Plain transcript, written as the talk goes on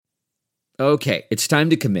Okay, it's time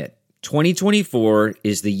to commit. 2024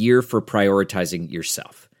 is the year for prioritizing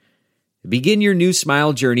yourself. Begin your new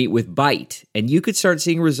smile journey with Byte, and you could start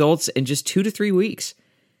seeing results in just 2 to 3 weeks.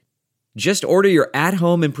 Just order your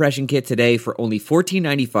at-home impression kit today for only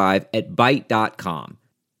 $14.95 at Byte.com.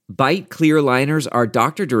 Byte clear liners are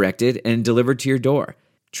doctor-directed and delivered to your door.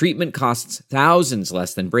 Treatment costs thousands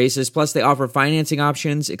less than braces, plus they offer financing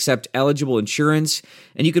options, accept eligible insurance,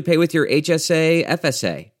 and you could pay with your HSA,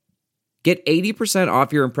 FSA. Get 80%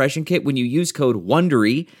 off your impression kit when you use code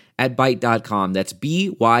WONDERY at Byte.com. That's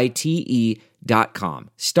BYTE.com.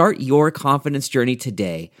 Start your confidence journey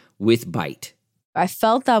today with Byte. I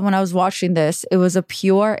felt that when I was watching this, it was a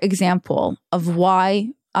pure example of why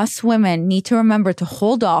us women need to remember to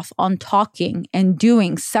hold off on talking and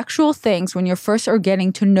doing sexual things when you're first or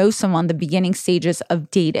getting to know someone, the beginning stages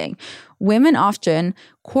of dating. Women often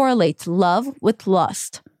correlate love with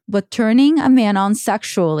lust. But turning a man on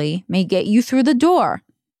sexually may get you through the door,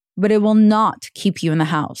 but it will not keep you in the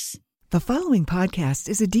house. The following podcast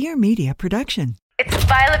is a Dear Media production. It's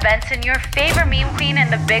Viola Benson, your favorite meme queen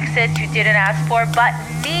and the big sis you didn't ask for but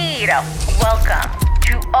need. Welcome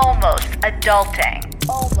to Almost Adulting.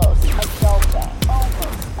 Almost Adulting.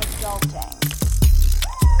 Almost Adulting.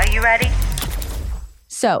 Are you ready?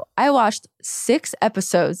 So I watched 6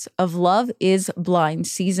 episodes of Love is Blind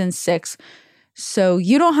Season 6. So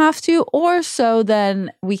you don't have to, or so then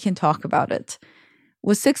we can talk about it.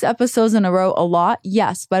 Was 6 episodes in a row a lot?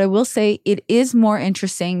 Yes, but I will say it is more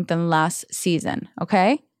interesting than last season,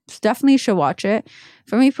 okay? So definitely should watch it.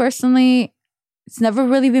 For me personally, it's never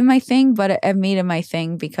really been my thing, but I've made it my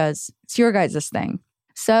thing because it's your guys' thing.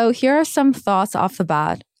 So here are some thoughts off the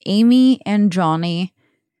bat. Amy and Johnny,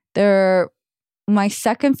 they're my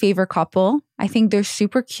second favorite couple. I think they're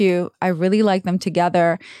super cute. I really like them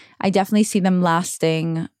together. I definitely see them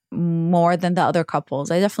lasting more than the other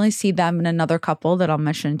couples. I definitely see them in another couple that I'll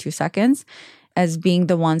mention in 2 seconds as being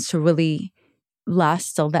the ones to really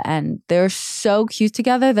last till the end. They're so cute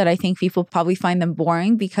together that I think people probably find them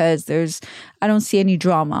boring because I don't see any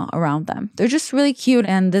drama around them. They're just really cute.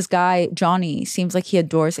 And this guy, Johnny, seems like he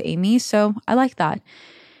adores Amy. So I like that.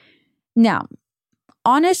 Now,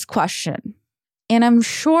 honest question. And I'm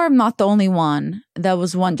sure I'm not the only one that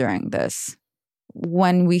was wondering this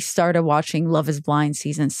when we started watching Love is Blind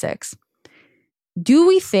Season 6. Do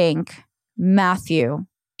we think Matthew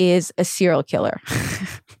is a serial killer?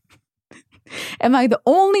 Am I the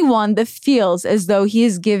only one that feels as though he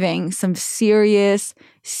is giving some serious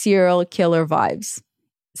serial killer vibes?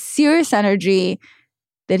 Serious energy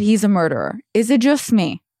that he's a murderer? Is it just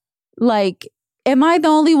me? Like, am I the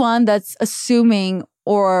only one that's assuming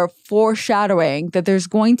or foreshadowing that there's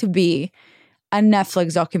going to be a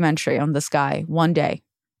Netflix documentary on this guy one day,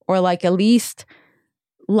 or like at least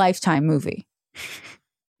Lifetime movie?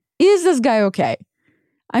 Is this guy okay?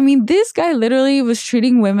 I mean, this guy literally was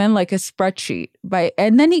treating women like a spreadsheet,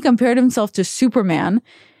 and then he compared himself to Superman,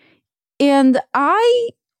 and I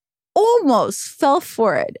almost fell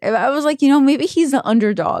for it. I was like, maybe he's the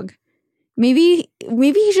underdog. Maybe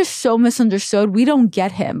he's just so misunderstood. We don't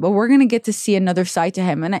get him, but we're going to get to see another side to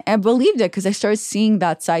him. And I believed it because I started seeing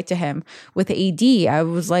that side to him with AD. I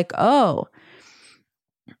was like, oh,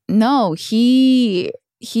 no, he's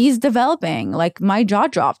developing. Like, my jaw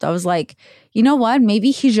dropped. I was like, you know what? Maybe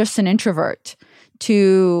he's just an introvert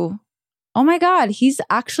to, oh my God, he's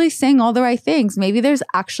actually saying all the right things. Maybe there's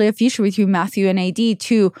actually a future between Matthew and AD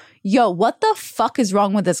to, yo, what the fuck is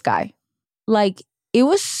wrong with this guy? Like, it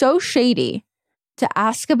was so shady to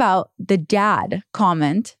ask about the dad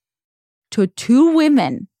comment to 2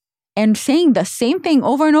 women and saying the same thing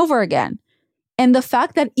over and over again. And the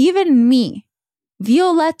fact that even me,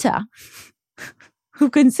 Violetta, who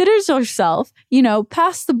considers herself,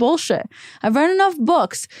 past the bullshit. I've read enough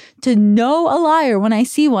books to know a liar when I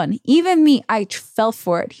see one. Even me, I fell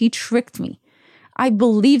for it. He tricked me. I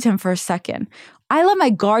believed him for a second. I let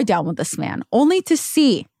my guard down with this man, only to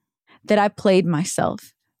see that I played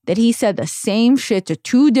myself, that he said the same shit to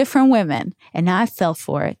 2 different women, and I fell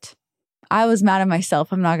for it. I was mad at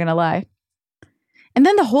myself, I'm not gonna lie. And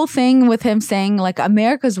then the whole thing with him saying, like,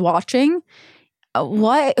 America's watching,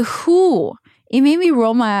 what? Who? It made me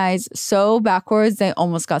roll my eyes so backwards, they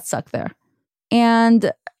almost got stuck there.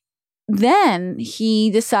 And then he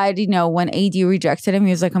decided, when AD rejected him,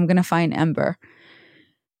 he was like, I'm gonna find Amber.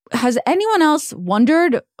 Has anyone else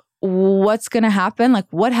wondered what's going to happen? Like,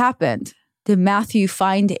 what happened? Did Matthew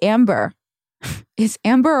find Amber? Is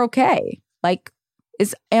Amber okay? Like,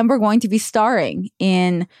 is Amber going to be starring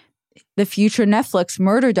in the future Netflix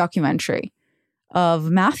murder documentary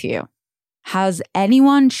of Matthew? Has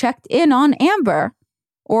anyone checked in on Amber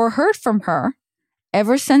or heard from her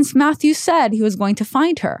ever since Matthew said he was going to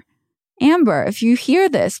find her. Amber, if you hear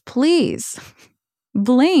this, please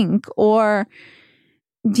blink or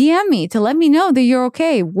DM me to let me know that you're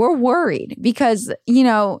okay. We're worried because,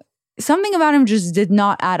 something about him just did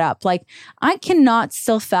not add up. Like, I cannot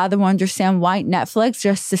still fathom or understand why Netflix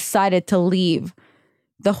just decided to leave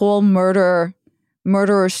the whole murderer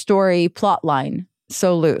story plotline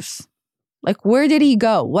so loose. Like, where did he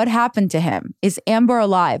go? What happened to him? Is Amber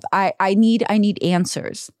alive? I need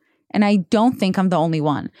answers. And I don't think I'm the only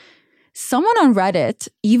one. Someone on Reddit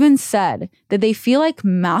even said that they feel like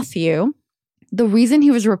Matthew, the reason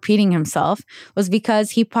he was repeating himself was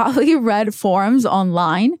because he probably read forums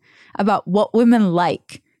online about what women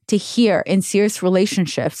like to hear in serious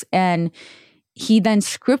relationships. And he then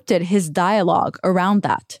scripted his dialogue around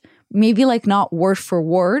that. Maybe like not word for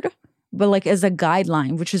word, but like as a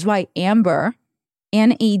guideline, which is why Amber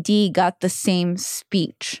and AD got the same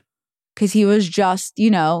speech. Because he was just,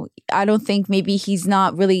 I don't think maybe he's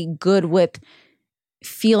not really good with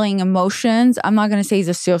feeling emotions. I'm not going to say he's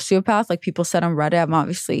a sociopath like people said on Reddit. I'm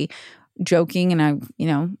obviously joking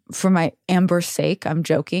and for my Amber's sake, I'm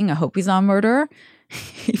joking. I hope he's not a murderer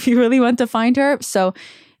if he really went to find her. So,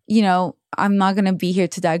 I'm not going to be here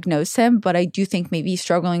to diagnose him, but I do think maybe he's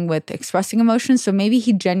struggling with expressing emotions. So maybe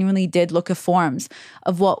he genuinely did look at forums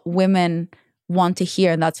of what women want to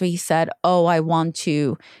hear. And that's why he said, oh, I want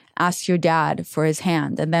to ask your dad for his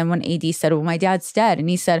hand. And then when AD said, well, my dad's dead. And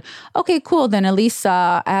he said, okay, cool. Then at least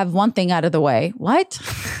I have one thing out of the way. What?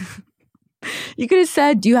 You could have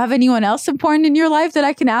said, do you have anyone else important in your life that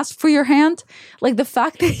I can ask for your hand? Like the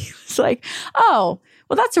fact that he was like, oh,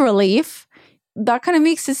 well, that's a relief. That kind of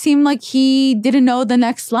makes it seem like he didn't know the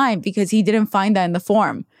next line because he didn't find that in the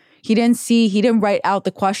form. He didn't write out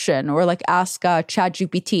the question or like ask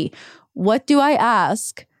ChatGPT. What do I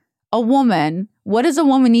ask a woman? What does a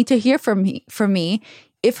woman need to hear from me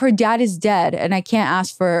if her dad is dead and I can't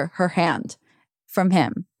ask for her hand from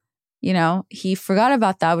him? He forgot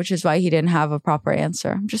about that, which is why he didn't have a proper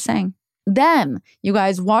answer. I'm just saying. Then, you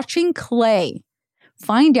guys, watching Clay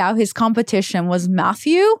find out his competition was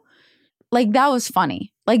Matthew, like that was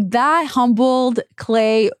funny. Like that humbled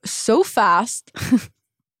Clay so fast.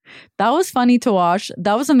 That was funny to watch.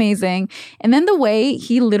 That was amazing. And then the way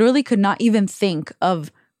he literally could not even think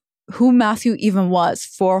of who Matthew even was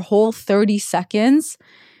for a whole 30 seconds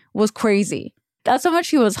was crazy. That's how much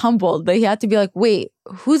he was humbled that he had to be like, wait,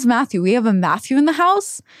 who's Matthew? We have a Matthew in the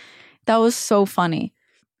house? That was so funny.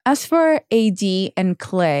 As for AD and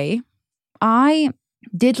Clay, I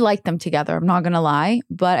did like them together. I'm not going to lie.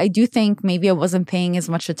 But I do think maybe I wasn't paying as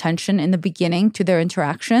much attention in the beginning to their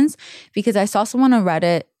interactions because I saw someone on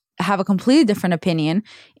Reddit have a completely different opinion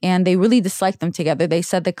and they really disliked them together. They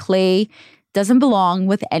said that Clay doesn't belong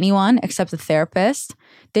with anyone except a therapist.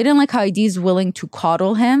 They didn't like how AD is willing to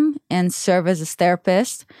coddle him and serve as his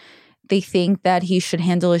therapist. They think that he should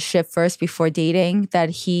handle his shit first before dating, that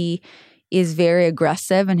he is very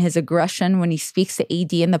aggressive and his aggression when he speaks to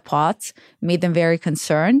AD in the pots made them very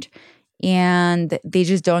concerned. And they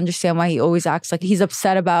just don't understand why he always acts like he's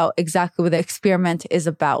upset about exactly what the experiment is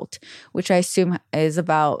about, which I assume is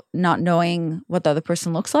about not knowing what the other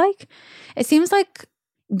person looks like. It seems like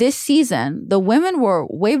this season, the women were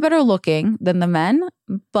way better looking than the men,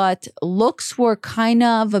 but looks were kind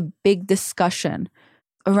of a big discussion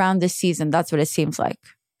around this season. That's what it seems like.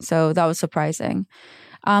 So that was surprising.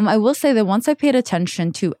 I will say that once I paid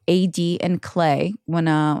attention to AD and Clay when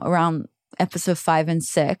around episode 5 and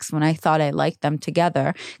 6, when I thought I liked them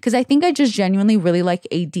together, because I think I just genuinely really like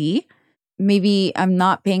AD. Maybe I'm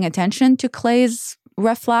not paying attention to Clay's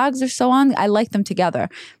red flags or so on. I like them together.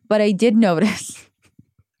 But I did notice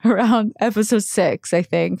around episode 6, I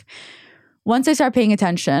think, once I started paying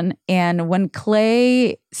attention, and when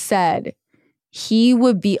Clay said he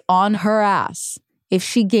would be on her ass if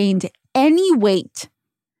she gained any weight,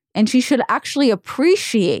 and she should actually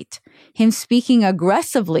appreciate him speaking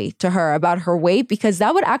aggressively to her about her weight because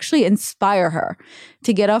that would actually inspire her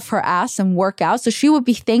to get off her ass and work out. So she would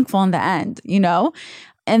be thankful in the end,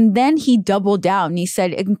 And then he doubled down. He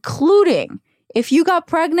said, including if you got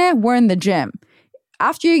pregnant, we're in the gym.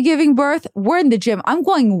 After you're giving birth, we're in the gym. I'm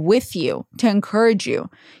going with you to encourage you,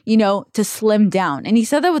 to slim down. And he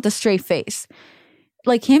said that with a straight face.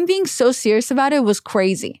 Like him being so serious about it was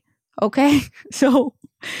crazy. Okay. So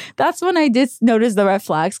that's when I did notice the red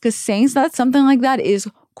flags because saying that something like that is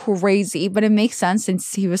crazy, but it makes sense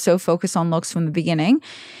since he was so focused on looks from the beginning.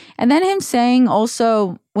 And then him saying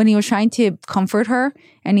also when he was trying to comfort her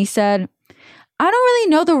and he said, I don't really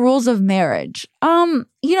know the rules of marriage.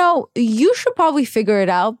 You should probably figure it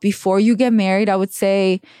out before you get married. I would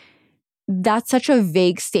say that's such a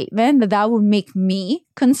vague statement that would make me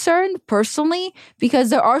concerned personally, because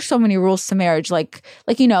there are so many rules to marriage, like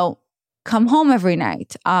come home every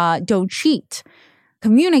night, don't cheat,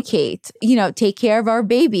 communicate, take care of our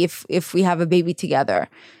baby if we have a baby together.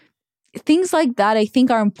 Things like that I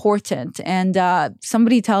think are important. And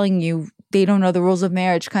somebody telling you they don't know the rules of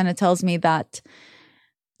marriage kind of tells me that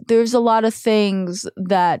there's a lot of things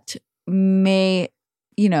that may,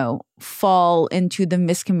 fall into the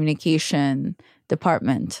miscommunication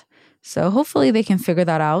department. So hopefully they can figure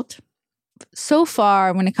that out. So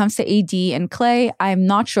far, when it comes to AD and Clay, I'm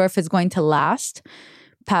not sure if it's going to last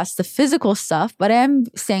past the physical stuff, but I am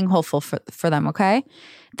staying hopeful for them, okay?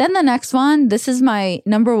 Then the next one, this is my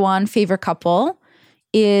number one favorite couple,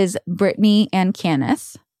 is Brittany and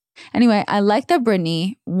Kenneth. Anyway, I like that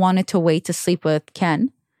Brittany wanted to wait to sleep with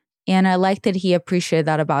Ken. And I like that he appreciated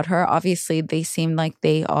that about her. Obviously, they seem like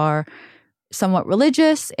they are somewhat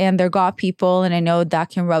religious and they're God people. And I know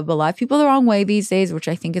that can rub a lot of people the wrong way these days, which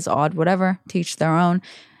I think is odd, whatever, to each their own.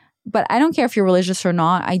 But I don't care if you're religious or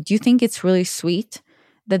not. I do think it's really sweet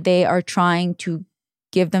that they are trying to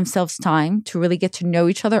give themselves time to really get to know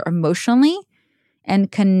each other emotionally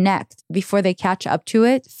and connect before they catch up to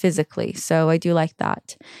it physically. So I do like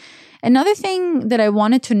that. Another thing that I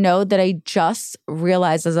wanted to know that I just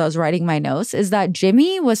realized as I was writing my notes is that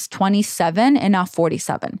Jimmy was 27 and now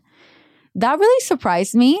 47. That really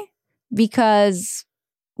surprised me because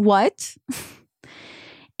what?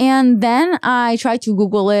 And then I tried to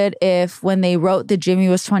Google it if when they wrote that Jimmy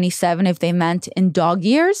was 27, if they meant in dog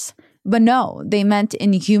years. But no, they meant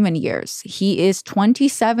in human years. He is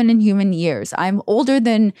 27 in human years. I'm older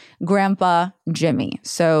than Grandpa Jimmy.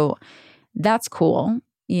 So that's cool.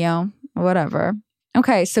 Whatever.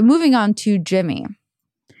 Okay, so moving on to Jimmy.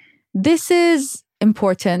 This is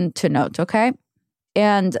important to note, okay?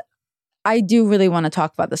 And I do really want to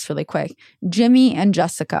talk about this really quick. Jimmy and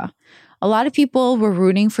Jessica. A lot of people were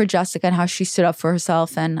rooting for Jessica and how she stood up for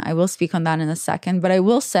herself, and I will speak on that in a second. But I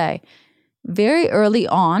will say, very early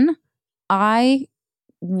on, I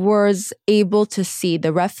was able to see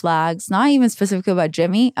the red flags, not even specifically about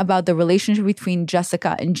Jimmy, about the relationship between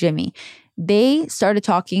Jessica and Jimmy. They started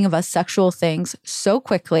talking about sexual things so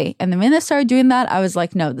quickly. And the minute they started doing that, I was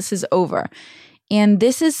like, no, this is over. And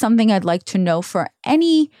this is something I'd like to know for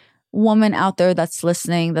any woman out there that's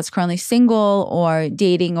listening, that's currently single or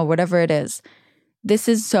dating or whatever it is. This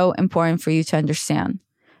is so important for you to understand.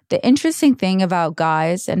 The interesting thing about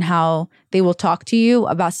guys and how they will talk to you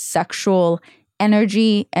about sexual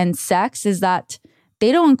energy and sex is that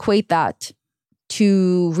they don't equate that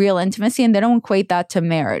to real intimacy and they don't equate that to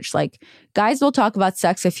marriage. Like, guys will talk about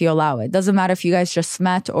sex if you allow it. Doesn't matter if you guys just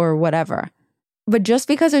met or whatever. But just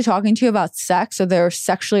because they're talking to you about sex or they're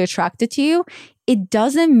sexually attracted to you, it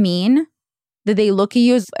doesn't mean that they look at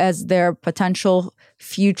you as their potential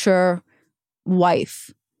future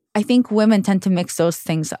wife. I think women tend to mix those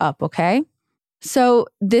things up, okay? So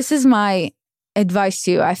this is my advice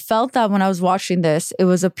to you. I felt that when I was watching this, it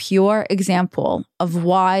was a pure example of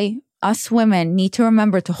why us women need to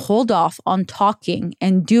remember to hold off on talking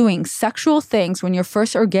and doing sexual things when you're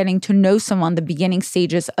first or getting to know someone, the beginning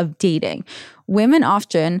stages of dating. Women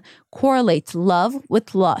often correlate love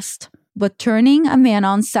with lust, but turning a man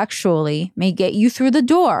on sexually may get you through the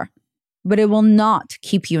door, but it will not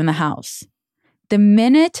keep you in the house. The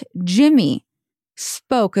minute Jimmy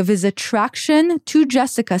spoke of his attraction to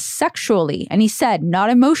Jessica sexually, and he said, not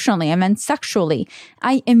emotionally, I meant sexually,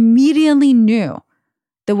 I immediately knew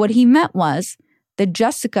that what he meant was that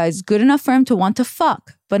Jessica is good enough for him to want to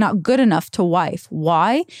fuck, but not good enough to wife.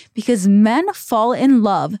 Why? Because men fall in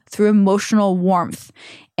love through emotional warmth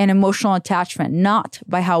and emotional attachment, not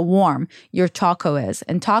by how warm your taco is.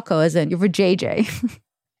 And taco isn't your JJ.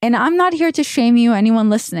 And I'm not here to shame you, anyone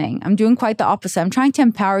listening. I'm doing quite the opposite. I'm trying to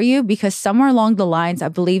empower you because somewhere along the lines, I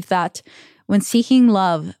believe that when seeking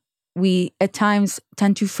love, we at times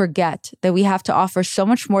tend to forget that we have to offer so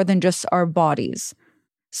much more than just our bodies.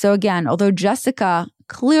 So again, although Jessica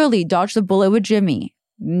clearly dodged the bullet with Jimmy,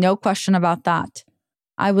 no question about that,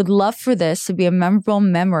 I would love for this to be a memorable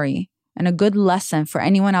memory and a good lesson for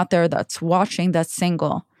anyone out there that's watching that's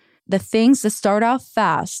single. The things that start out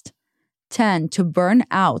fast tend to burn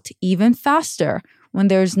out even faster when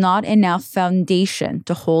there's not enough foundation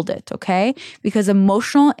to hold it, okay? Because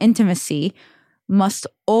emotional intimacy must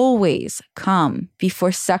always come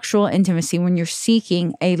before sexual intimacy when you're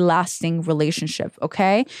seeking a lasting relationship,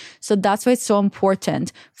 okay? So that's why it's so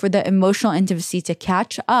important for the emotional intimacy to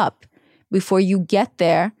catch up before you get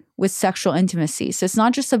there with sexual intimacy. So it's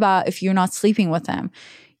not just about if you're not sleeping with them.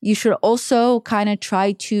 You should also kind of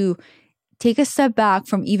try to take a step back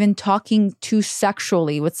from even talking too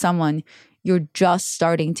sexually with someone you're just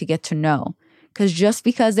starting to get to know. Because just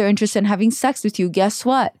because they're interested in having sex with you, guess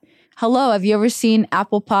what? Hello, have you ever seen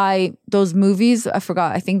Apple Pie, those movies? I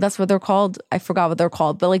forgot. I think that's what they're called. I forgot what they're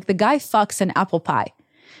called. But like the guy fucks an apple pie.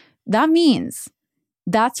 That means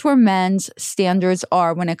that's where men's standards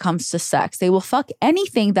are when it comes to sex. They will fuck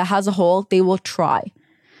anything that has a hole. They will try.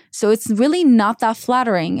 So it's really not that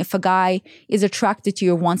flattering if a guy is attracted to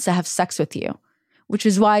you or wants to have sex with you, which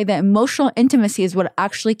is why the emotional intimacy is what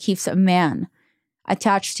actually keeps a man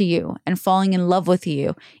attached to you and falling in love with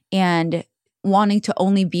you and wanting to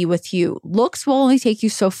only be with you. Looks will only take you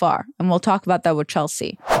so far, and we'll talk about that with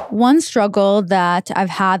Chelsea. One struggle that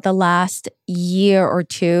I've had the last year or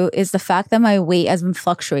two is the fact that my weight has been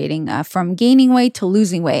fluctuating from gaining weight to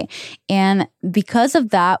losing weight. And because of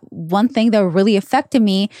that, one thing that really affected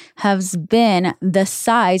me has been the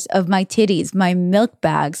size of my titties, my milk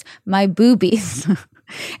bags, my boobies.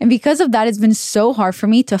 And because of that, it's been so hard for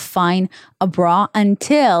me to find a bra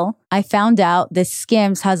until I found out that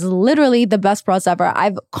Skims has literally the best bras ever.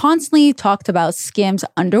 I've constantly talked about Skims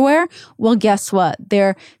underwear. Well, guess what?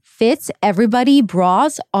 Their Fits Everybody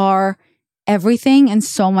bras are everything and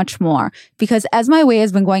so much more. Because as my weight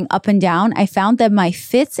has been going up and down, I found that my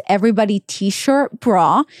Fits Everybody t-shirt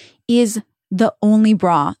bra is the only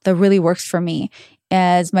bra that really works for me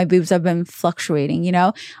as my boobs have been fluctuating, you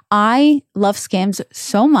know? I love Skims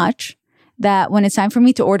so much that when it's time for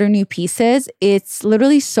me to order new pieces, it's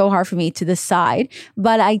literally so hard for me to decide.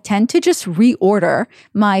 But I tend to just reorder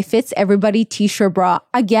my Fits Everybody t-shirt bra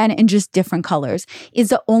again in just different colors.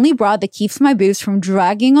 It's the only bra that keeps my boobs from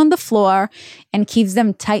dragging on the floor and keeps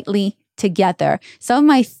them tightly together. Some of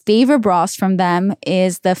my favorite bras from them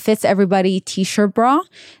is the Fits Everybody t-shirt bra,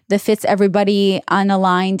 the Fits Everybody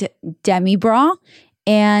unaligned demi bra,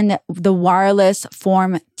 and the wireless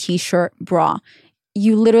form t-shirt bra.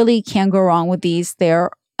 You literally can't go wrong with these.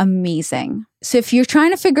 They're amazing. So if you're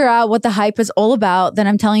trying to figure out what the hype is all about, then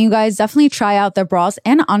I'm telling you guys, definitely try out their bras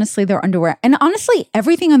and honestly their underwear. And honestly,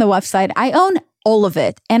 everything on the website, I own all of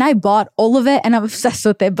it and I bought all of it and I'm obsessed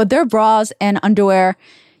with it. But their bras and underwear,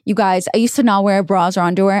 you guys, I used to not wear bras or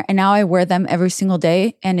underwear and now I wear them every single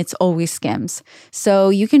day and it's always Skims. So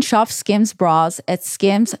you can shop Skims bras at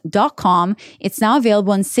skims.com. It's now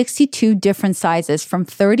available in 62 different sizes from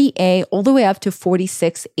 30A all the way up to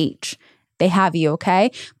 46H. They have you, okay?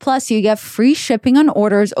 Plus you get free shipping on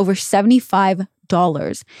orders over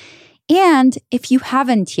 $75. And if you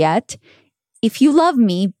haven't yet, if you love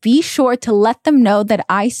me, be sure to let them know that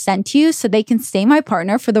I sent you so they can stay my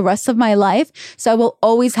partner for the rest of my life. So I will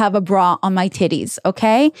always have a bra on my titties,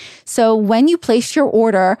 okay? So when you place your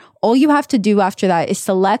order, all you have to do after that is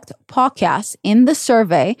select podcast in the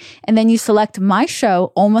survey, and then you select my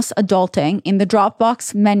show, Almost Adulting, in the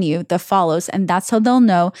Dropbox menu that follows, and that's how they'll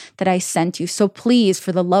know that I sent you. So please,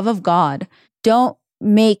 for the love of God, don't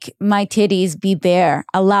make my titties be bare.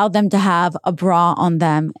 Allow them to have a bra on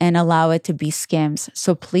them and allow it to be Skims.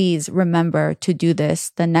 So please remember to do this.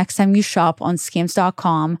 The next time you shop on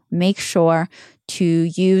skims.com, make sure to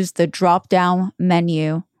use the drop down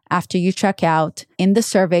menu after you check out in the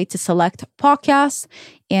survey to select podcasts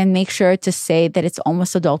and make sure to say that it's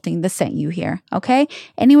Almost Adulting that sent you here. Okay?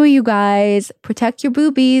 Anyway, you guys, protect your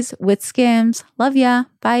boobies with Skims. Love ya.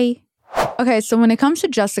 Bye. Okay, so when it comes to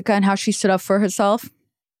Jessica and how she stood up for herself,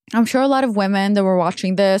 I'm sure a lot of women that were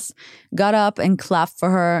watching this got up and clapped for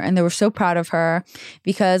her and they were so proud of her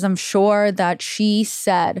because I'm sure that she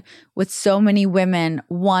said what so many women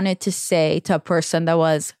wanted to say to a person that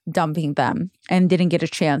was dumping them and didn't get a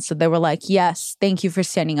chance. So they were like, yes, thank you for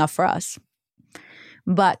standing up for us.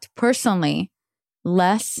 But personally,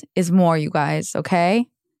 less is more, you guys, okay?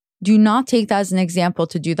 Do not take that as an example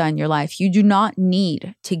to do that in your life. You do not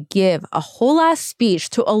need to give a whole ass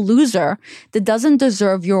speech to a loser that doesn't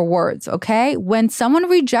deserve your words, okay? When someone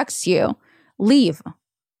rejects you, leave.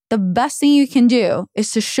 The best thing you can do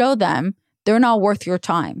is to show them they're not worth your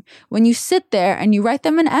time. When you sit there and you write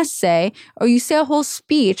them an essay or you say a whole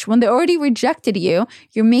speech, when they already rejected you,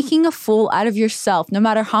 you're making a fool out of yourself, no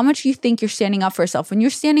matter how much you think you're standing up for yourself. When you're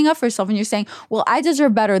standing up for yourself and you're saying, well, I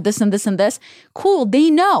deserve better, this and this and this, cool, they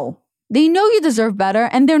know. They know you deserve better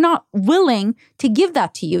and they're not willing to give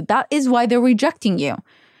that to you. That is why they're rejecting you.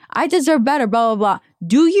 I deserve better, blah, blah, blah.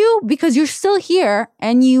 Do you? Because you're still here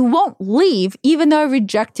and you won't leave even though I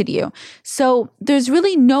rejected you. So there's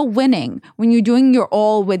really no winning when you're doing your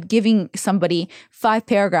all with giving somebody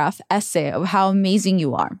 5-paragraph essay of how amazing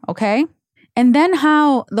you are, okay? And then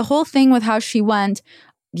how the whole thing with how she went,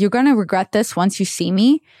 you're going to regret this once you see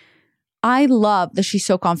me. I love that she's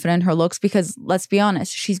so confident in her looks because let's be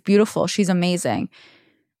honest, she's beautiful. She's amazing.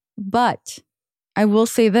 But I will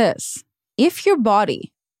say this. If your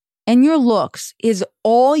body and your looks is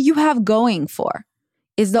all you have going for,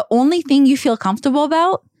 is the only thing you feel comfortable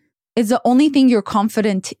about, is the only thing you're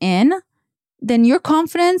confident in, then your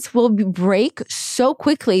confidence will break so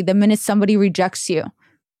quickly the minute somebody rejects you.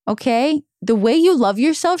 Okay? The way you love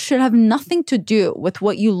yourself should have nothing to do with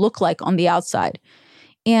what you look like on the outside.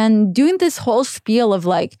 And doing this whole spiel of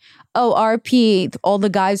like, oh, RP, all the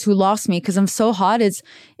guys who lost me because I'm so hot is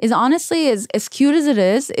honestly, as cute as it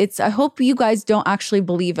is, I hope you guys don't actually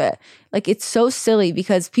believe it. Like, it's so silly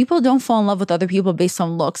because people don't fall in love with other people based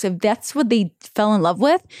on looks. If that's what they fell in love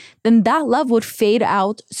with, then that love would fade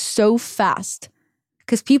out so fast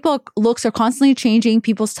because people's looks are constantly changing.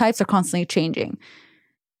 People's types are constantly changing.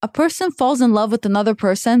 A person falls in love with another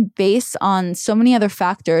person based on so many other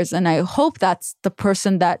factors. And I hope that's the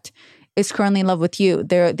person that is currently in love with you.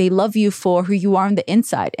 They love you for who you are on the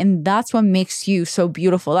inside. And that's what makes you so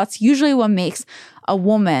beautiful. That's usually what makes a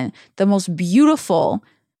woman the most beautiful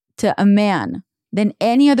to a man than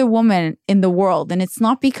any other woman in the world. And it's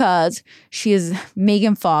not because she is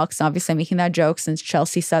Megan Fox. Obviously, I'm making that joke since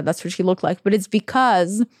Chelsea said that's what she looked like. But it's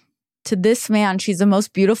because to this man, she's the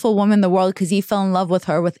most beautiful woman in the world because he fell in love with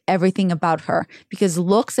her with everything about her. Because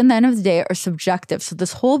looks, at the end of the day, are subjective. So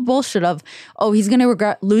this whole bullshit of, oh, he's going to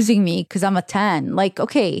regret losing me because I'm a 10. Like,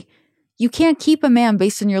 okay, you can't keep a man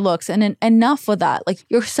based on your looks. And enough with that. Like,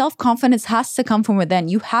 your self-confidence has to come from within.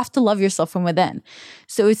 You have to love yourself from within.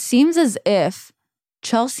 So it seems as if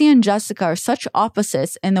Chelsea and Jessica are such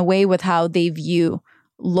opposites in the way with how they view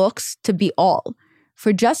looks to be all.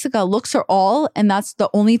 For Jessica, looks are all, and that's the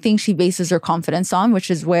only thing she bases her confidence on, which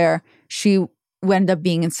is where she end up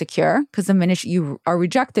being insecure. Because the minute you are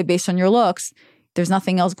rejected based on your looks, there's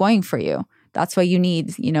nothing else going for you. That's why you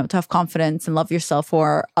need, to have confidence and love yourself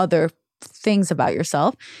or other things about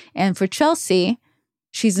yourself. And for Chelsea,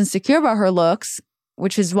 she's insecure about her looks,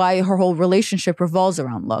 which is why her whole relationship revolves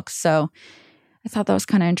around looks. So I thought that was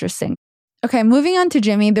kind of interesting. Okay, moving on to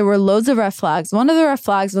Jimmy, there were loads of red flags. One of the red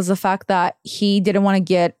flags was the fact that he didn't want to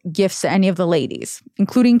get gifts to any of the ladies,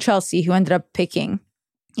 including Chelsea, who ended up picking,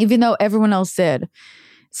 even though everyone else did.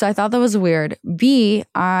 So I thought that was weird. B,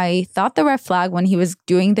 I thought the red flag when he was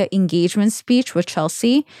doing the engagement speech with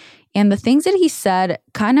Chelsea, and the things that he said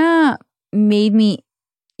kind of made me,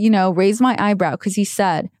 raise my eyebrow, because he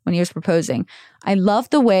said when he was proposing, I love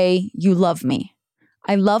the way you love me.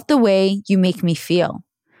 I love the way you make me feel.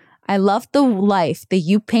 I love the life that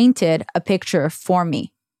you painted a picture for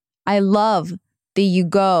me. I love that you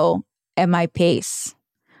go at my pace.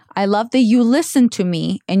 I love that you listen to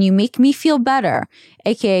me and you make me feel better.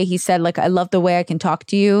 AKA, he said, I love the way I can talk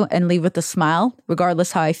to you and leave with a smile,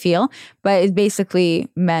 regardless how I feel. But it basically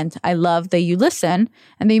meant I love that you listen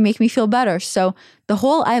and that you make me feel better. So the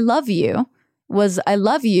whole I love you was I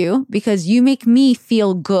love you because you make me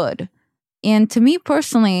feel good. And to me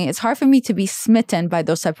personally, it's hard for me to be smitten by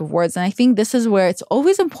those type of words. And I think this is where it's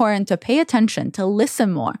always important to pay attention, to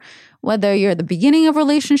listen more. Whether you're at the beginning of a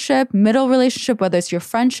relationship, middle relationship, whether it's your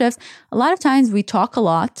friendships, a lot of times we talk a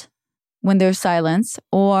lot when there's silence,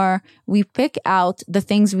 or we pick out the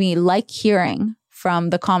things we like hearing from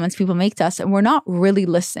the comments people make to us, and we're not really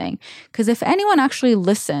listening. Because if anyone actually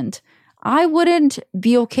listened, I wouldn't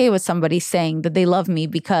be okay with somebody saying that they love me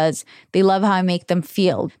because they love how I make them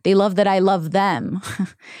feel. They love that I love them.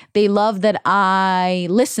 They love that I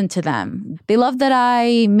listen to them. They love that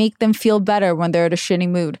I make them feel better when they're in a shitty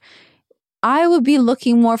mood. I would be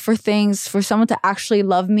looking more for things for someone to actually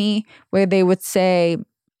love me, where they would say,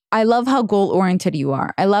 I love how goal-oriented you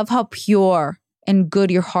are. I love how pure and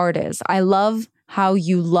good your heart is. I love how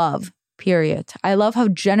you love. Period. I love how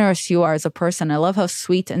generous you are as a person. I love how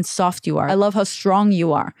sweet and soft you are. I love how strong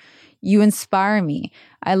you are. You inspire me.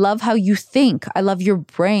 I love how you think. I love your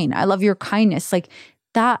brain. I love your kindness.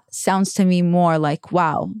 That sounds to me more like,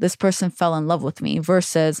 wow, this person fell in love with me,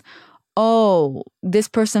 versus, oh, this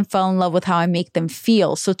person fell in love with how I make them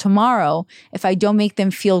feel. So tomorrow, if I don't make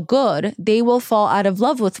them feel good, they will fall out of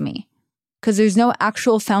love with me because there's no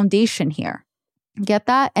actual foundation here. Get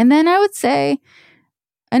that? And then I would say,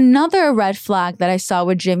 another red flag that I saw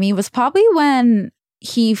with Jimmy was probably when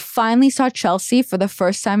he finally saw Chelsea for the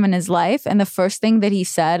first time in his life. And the first thing that he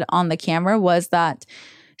said on the camera was that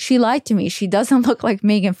she lied to me. She doesn't look like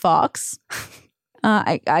Megan Fox.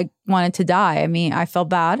 I wanted to die. I mean, I felt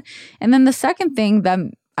bad. And then the second thing that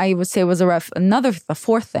I would say was the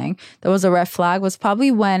fourth thing that was a red flag was probably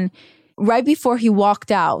when, right before he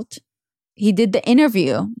walked out, he did the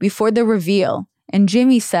interview before the reveal. And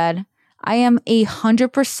Jimmy said, I am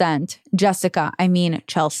 100%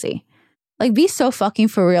 Chelsea. Be so fucking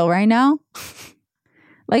for real right now.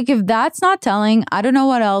 Like, if that's not telling, I don't know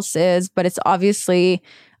what else is, but it's obviously,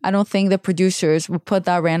 I don't think the producers would put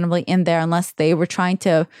that randomly in there unless they were trying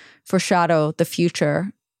to foreshadow the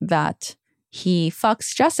future that he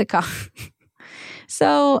fucks Jessica.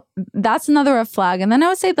 So that's another red flag. And then I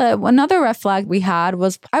would say that another red flag we had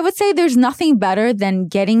was, I would say there's nothing better than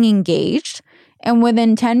getting engaged. And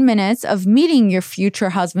within 10 minutes of meeting your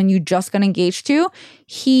future husband you just got engaged to,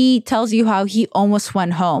 he tells you how he almost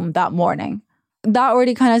went home that morning. That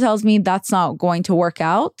already kind of tells me that's not going to work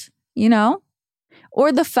out, you know?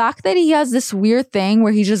 Or the fact that he has this weird thing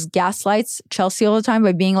where he just gaslights Chelsea all the time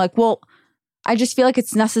by being like, well, I just feel like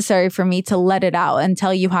it's necessary for me to let it out and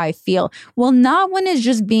tell you how I feel. Well, not when it's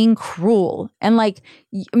just being cruel. And like,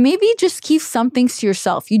 maybe just keep some things to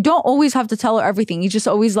yourself. You don't always have to tell her everything. You just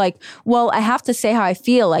always like, well, I have to say how I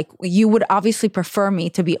feel. Like, you would obviously prefer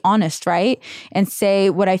me to be honest, right? And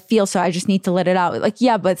say what I feel. So I just need to let it out. Like,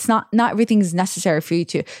 yeah, but it's not everything is necessary for you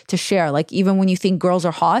to share. Like, even when you think girls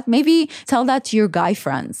are hot, maybe tell that to your guy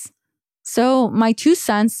friends. So my 2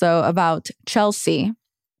 cents though about Chelsea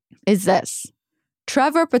is this.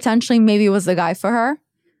 Trevor potentially maybe was the guy for her.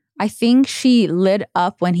 I think she lit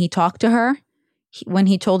up when he talked to her, when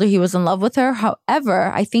he told her he was in love with her.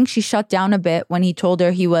 However, I think she shut down a bit when he told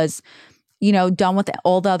her he was, you know, done with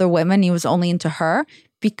all the other women. He was only into her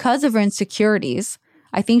because of her insecurities.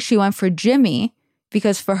 I think she went for Jimmy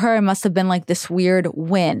because for her, it must have been like this weird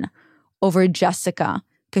win over Jessica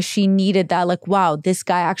because she needed that, like, wow, this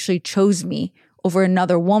guy actually chose me over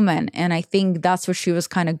another woman. And I think that's what she was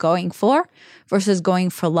kind of going for versus going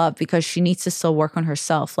for love because she needs to still work on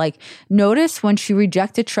herself. Like, notice when she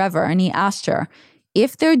rejected Trevor and he asked her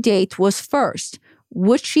if their date was first,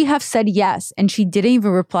 would she have said yes? And she didn't even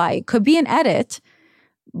reply. It could be an edit,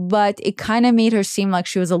 but it kind of made her seem like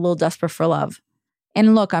she was a little desperate for love.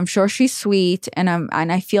 And look, I'm sure she's sweet and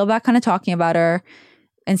I feel bad kind of talking about her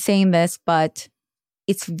and saying this, but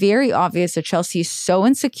it's very obvious that Chelsea is so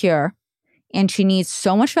insecure and she needs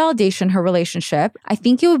so much validation in her relationship. I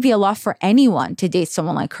think it would be a lot for anyone to date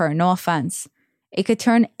someone like her. No offense. It could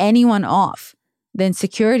turn anyone off. The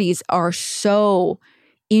insecurities are so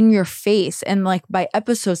in your face. And like by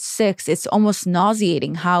episode 6, it's almost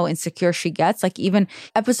nauseating how insecure she gets. Like even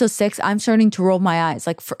episode 6, I'm starting to roll my eyes.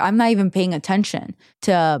 Like I'm not even paying attention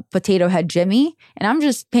to Potato Head Jimmy. And I'm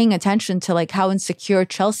just paying attention to like how insecure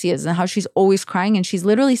Chelsea is and how she's always crying and she's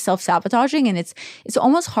literally self-sabotaging. And it's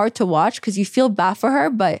almost hard to watch because you feel bad for her,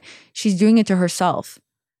 but she's doing it to herself.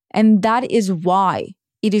 And that is why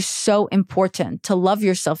it is so important to love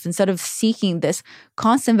yourself instead of seeking this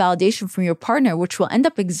constant validation from your partner, which will end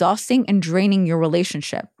up exhausting and draining your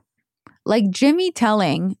relationship. Like Jimmy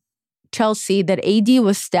telling Chelsea that AD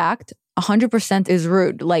was stacked 100% is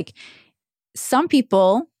rude. Like some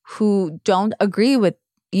people who don't agree with,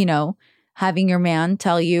 you know, having your man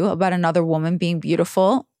tell you about another woman being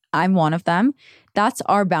beautiful, I'm one of them. That's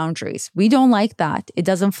our boundaries. We don't like that. It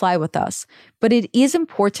doesn't fly with us. But it is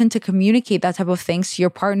important to communicate that type of things to your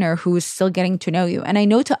partner who is still getting to know you. And I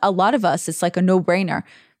know to a lot of us, it's like a no-brainer.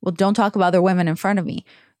 Well, don't talk about other women in front of me.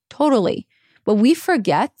 Totally. But we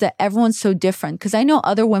forget that everyone's so different because I know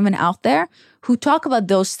other women out there who talk about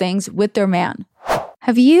those things with their man.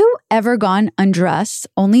 Have you ever gone undressed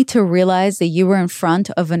only to realize that you were in front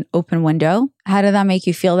of an open window? How did that make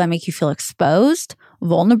you feel? That make you feel exposed,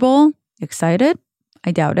 vulnerable, excited?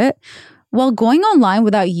 I doubt it. Well, going online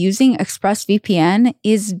without using ExpressVPN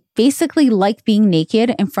is basically like being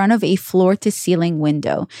naked in front of a floor-to-ceiling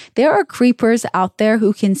window. There are creepers out there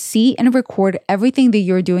who can see and record everything that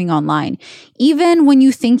you're doing online, even when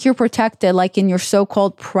you think you're protected, like in your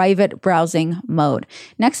so-called private browsing mode.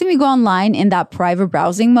 Next time you go online in that private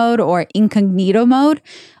browsing mode or incognito mode,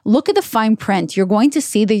 look at the fine print. You're going to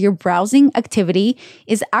see that your browsing activity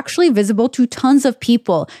is actually visible to tons of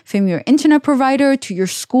people, from your internet provider to your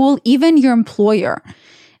school, even your employer.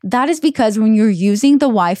 That is because when you're using the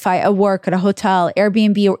Wi-Fi at work, at a hotel,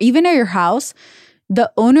 Airbnb, or even at your house,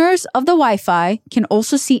 the owners of the Wi-Fi can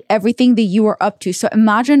also see everything that you are up to. So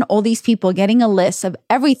imagine all these people getting a list of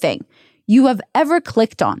everything you have ever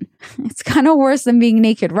clicked on. It's kind of worse than being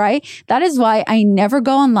naked, right? That is why I never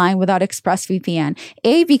go online without ExpressVPN.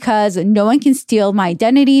 A, because no one can steal my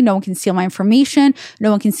identity, no one can steal my information, no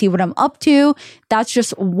one can see what I'm up to. That's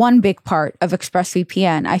just one big part of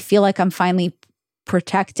ExpressVPN. I feel like I'm finally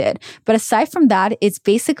protected. But aside from that, it's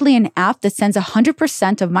basically an app that sends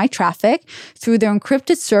 100% of my traffic through their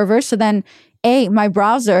encrypted server. So then, A, my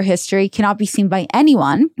browser history cannot be seen by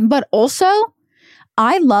anyone, but also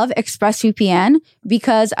I love ExpressVPN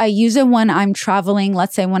because I use it when I'm traveling.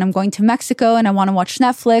 Let's say when I'm going to Mexico and I want to watch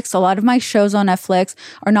Netflix. A lot of my shows on Netflix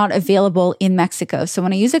are not available in Mexico. So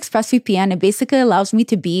when I use ExpressVPN, it basically allows me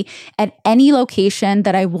to be at any location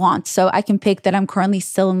that I want. So I can pick that I'm currently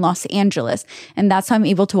still in Los Angeles, and that's how I'm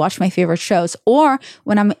able to watch my favorite shows. Or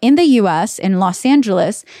when I'm in the US, in Los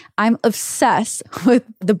Angeles, I'm obsessed with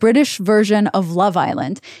the British version of Love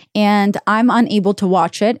Island, and I'm unable to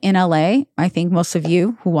watch it in LA. I think most of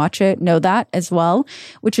you who watch it know that as well,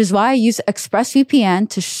 which is why I use ExpressVPN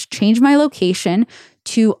to change my location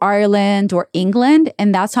to Ireland or England.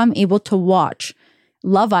 And that's how I'm able to watch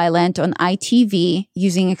Love Island on ITV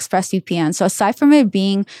using ExpressVPN. So aside from it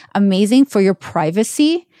being amazing for your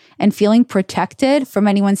privacy and feeling protected from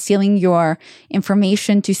anyone stealing your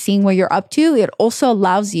information to seeing what you're up to, it also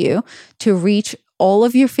allows you to reach all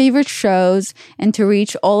of your favorite shows and to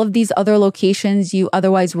reach all of these other locations you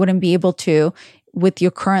otherwise wouldn't be able to with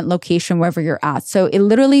your current location wherever you're at. So it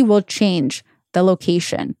literally will change the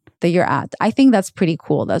location that you're at. I think that's pretty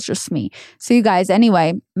cool. That's just me. So you guys,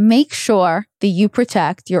 anyway, make sure that you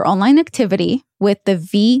protect your online activity with the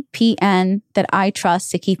VPN that I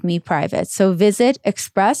trust to keep me private. So visit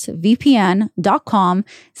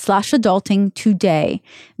expressvpn.com/adulting today.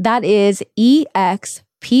 That is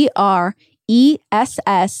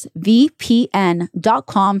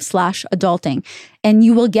EXPRESSVPN.com/adulting. And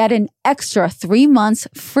you will get an extra 3 months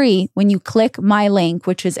free when you click my link,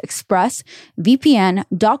 which is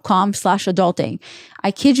expressvpn.com/adulting.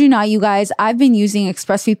 I kid you not, you guys, I've been using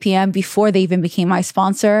ExpressVPN before they even became my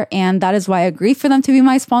sponsor. And that is why I agreed for them to be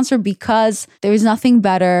my sponsor, because there is nothing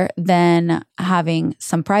better than having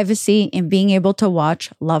some privacy and being able to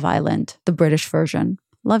watch Love Island, the British version.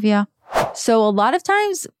 Love ya. So a lot of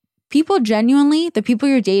times, people genuinely, the people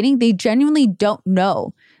you're dating, they genuinely don't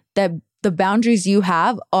know that the boundaries you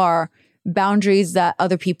have are boundaries that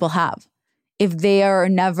other people have if they are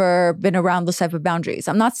never been around those type of boundaries.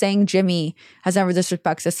 I'm not saying Jimmy has never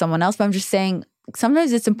disrespected someone else, but I'm just saying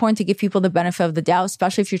sometimes it's important to give people the benefit of the doubt,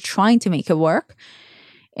 especially if you're trying to make it work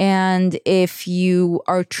and if you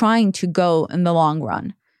are trying to go in the long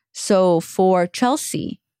run. So for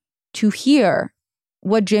Chelsea to hear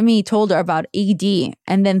what Jimmy told her about AD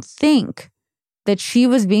and then think that she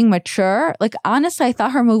was being mature, like honestly, I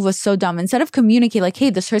thought her move was so dumb. Instead of communicate like, hey,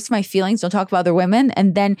 this hurts my feelings, don't talk about other women,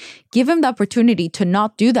 and then give him the opportunity to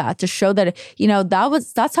not do that, to show that, you know,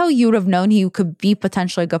 that's how you would have known he could be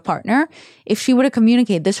potentially a good partner. If she would have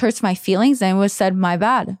communicated, this hurts my feelings, and would have said, my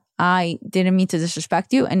bad, I didn't mean to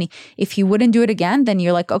disrespect you. And if he wouldn't do it again, then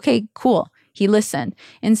you're like, okay, cool, he listened.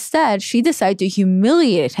 Instead, she decided to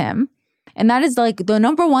humiliate him. And that is like the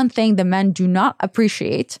number one thing that men do not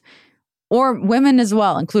appreciate, or women as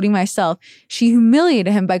well, including myself. She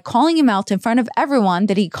humiliated him by calling him out in front of everyone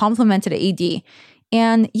that he complimented AD.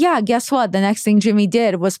 And yeah, guess what? The next thing Jimmy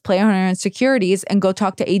did was play on her insecurities and go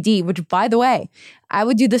talk to AD, which, by the way, I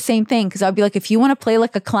would do the same thing, because I'd be like, if you want to play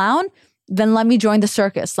like a clown, then let me join the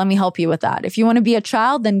circus. Let me help you with that. If you want to be a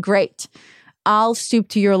child, then great. I'll stoop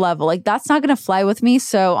to your level. Like, that's not going to fly with me.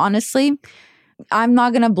 So honestly, I'm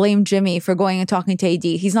not going to blame Jimmy for going and talking to AD.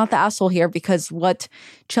 He's not the asshole here, because what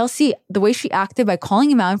Chelsea, the way she acted by calling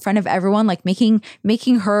him out in front of everyone, like making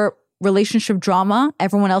her relationship drama,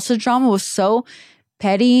 everyone else's drama, was so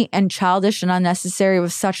petty and childish and unnecessary. It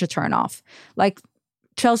was such a turnoff. Like,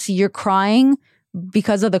 Chelsea, you're crying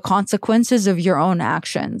because of the consequences of your own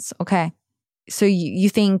actions. Okay. So you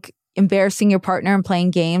think embarrassing your partner and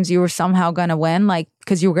playing games, you were somehow going to win, like,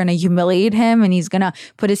 because you were going to humiliate him and he's going to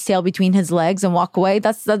put his tail between his legs and walk away.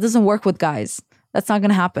 That doesn't work with guys. That's not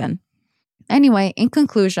going to happen. Anyway, in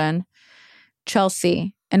conclusion,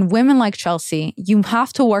 Chelsea and women like Chelsea, you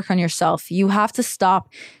have to work on yourself. You have to stop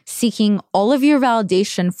seeking all of your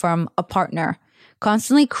validation from a partner.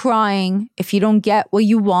 Constantly crying if you don't get what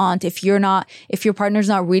you want, if your partner's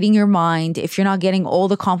not reading your mind, if you're not getting all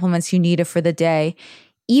the compliments you needed for the day.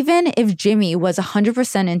 Even if Jimmy was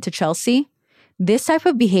 100% into Chelsea, this type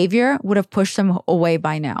of behavior would have pushed him away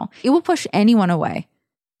by now. It will push anyone away.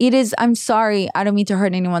 It is, I'm sorry, I don't mean to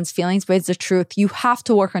hurt anyone's feelings, but it's the truth. You have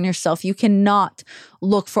to work on yourself. You cannot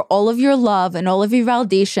look for all of your love and all of your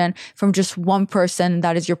validation from just one person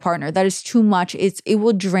that is your partner. That is too much. It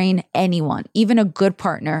will drain anyone. Even a good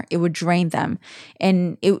partner, it would drain them.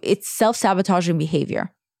 And it's self-sabotaging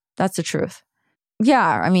behavior. That's the truth.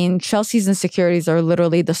 Yeah, I mean, Chelsea's insecurities are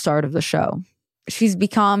literally the start of the show. She's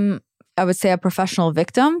become, I would say, a professional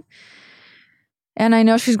victim. And I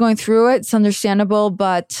know she's going through it. It's understandable,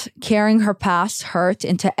 but carrying her past hurt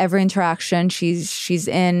into every interaction she's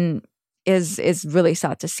in is really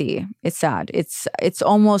sad to see. It's sad. It's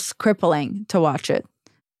almost crippling to watch it.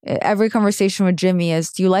 Every conversation with Jimmy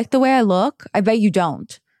is, do you like the way I look? I bet you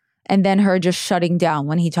don't. And then her just shutting down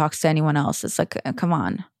when he talks to anyone else. It's like, come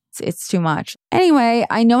on. It's too much. Anyway,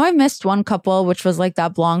 I know I missed one couple, which was like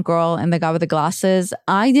that blonde girl and the guy with the glasses.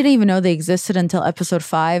 I didn't even know they existed until episode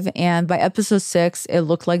 5. And by episode 6, it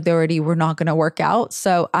looked like they already were not going to work out.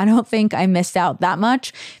 So I don't think I missed out that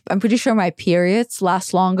much. I'm pretty sure my periods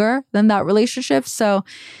last longer than that relationship. So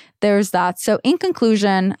there's that. So in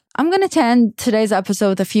conclusion, I'm going to end today's episode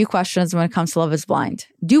with a few questions when it comes to Love is Blind.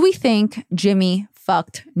 Do we think Jimmy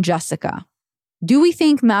fucked Jessica? Do we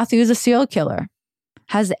think Matthew is a serial killer?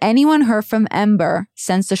 Has anyone heard from Ember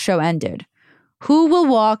since the show ended? Who will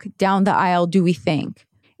walk down the aisle, do we think?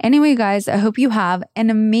 Anyway, guys, I hope you have an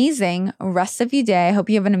amazing rest of your day. I hope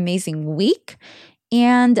you have an amazing week.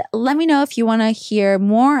 And let me know if you want to hear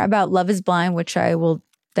more about Love is Blind, which I will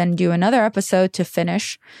then do another episode to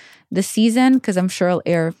finish the season, because I'm sure it'll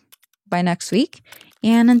air by next week.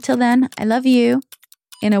 And until then, I love you.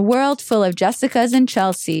 In a world full of Jessicas and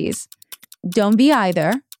Chelseas, don't be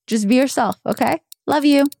either. Just be yourself, okay? Love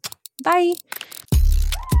you. Bye.